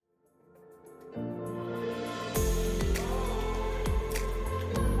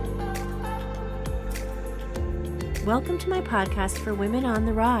Welcome to my podcast for women on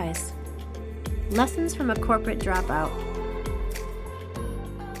the rise. Lessons from a corporate dropout.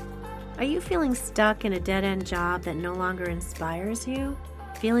 Are you feeling stuck in a dead-end job that no longer inspires you?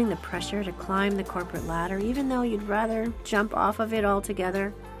 Feeling the pressure to climb the corporate ladder even though you'd rather jump off of it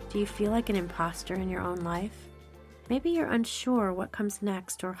altogether? Do you feel like an imposter in your own life? Maybe you're unsure what comes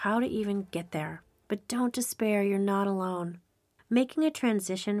next or how to even get there. But don't despair, you're not alone. Making a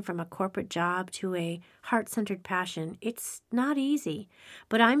transition from a corporate job to a heart-centered passion, it's not easy,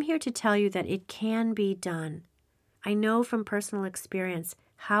 but I'm here to tell you that it can be done. I know from personal experience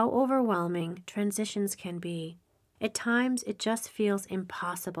how overwhelming transitions can be. At times, it just feels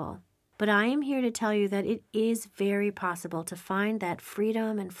impossible. But I am here to tell you that it is very possible to find that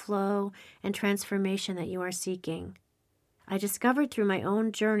freedom and flow and transformation that you are seeking. I discovered through my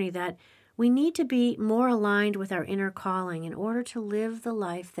own journey that we need to be more aligned with our inner calling in order to live the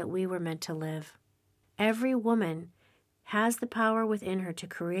life that we were meant to live. Every woman has the power within her to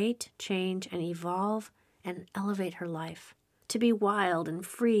create, change, and evolve and elevate her life, to be wild and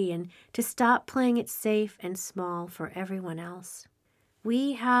free and to stop playing it safe and small for everyone else.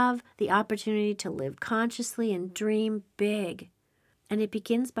 We have the opportunity to live consciously and dream big, and it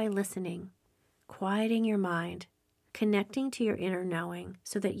begins by listening, quieting your mind, connecting to your inner knowing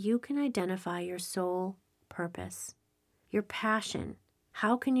so that you can identify your soul purpose, your passion.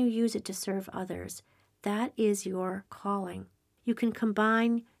 How can you use it to serve others? That is your calling. You can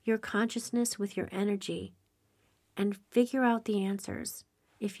combine your consciousness with your energy and figure out the answers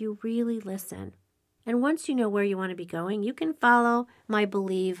if you really listen. And once you know where you want to be going, you can follow my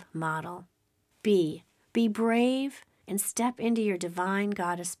Believe model. Be brave and step into your divine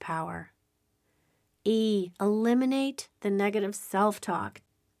goddess power. E, eliminate the negative self-talk.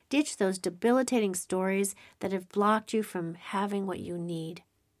 Ditch those debilitating stories that have blocked you from having what you need.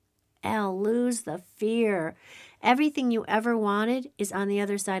 L, lose the fear. Everything you ever wanted is on the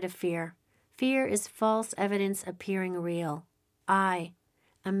other side of fear. Fear is false evidence appearing real. I,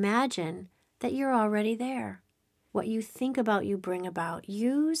 imagine that you're already there. What you think about, you bring about.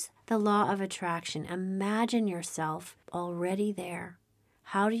 Use the law of attraction. Imagine yourself already there.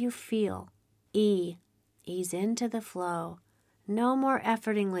 How do you feel? E, ease into the flow. No more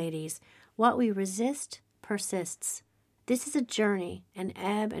efforting, ladies. What we resist persists. This is a journey, an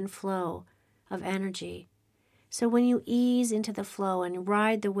ebb and flow of energy. So when you ease into the flow and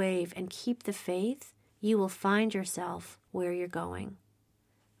ride the wave and keep the faith, you will find yourself where you're going.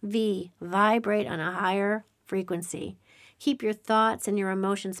 V, vibrate on a higher frequency. Keep your thoughts and your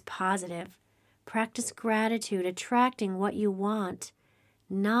emotions positive. Practice gratitude, attracting what you want,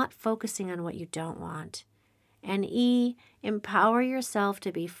 not focusing on what you don't want. And E, empower yourself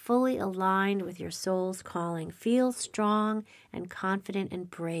to be fully aligned with your soul's calling. Feel strong and confident and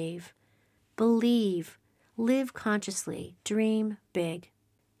brave. Believe, live consciously, dream big.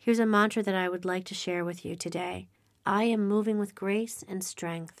 Here's a mantra that I would like to share with you today. I am moving with grace and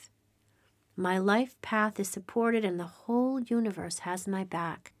strength. My life path is supported and the whole universe has my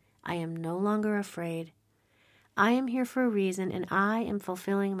back. I am no longer afraid. I am here for a reason, and I am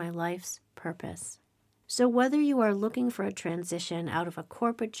fulfilling my life's purpose. So whether you are looking for a transition out of a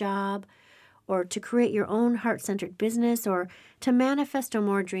corporate job, or to create your own heart-centered business, or to manifest a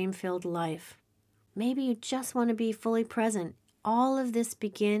more dream-filled life, maybe you just want to be fully present. All of this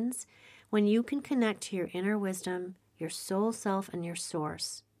begins when you can connect to your inner wisdom, your soul self, and your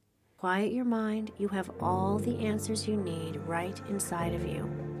source. Quiet your mind. You have all the answers you need right inside of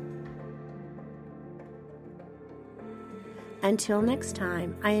you. Until next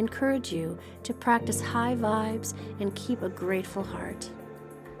time, I encourage you to practice high vibes and keep a grateful heart.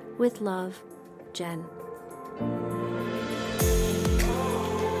 With love, Jen.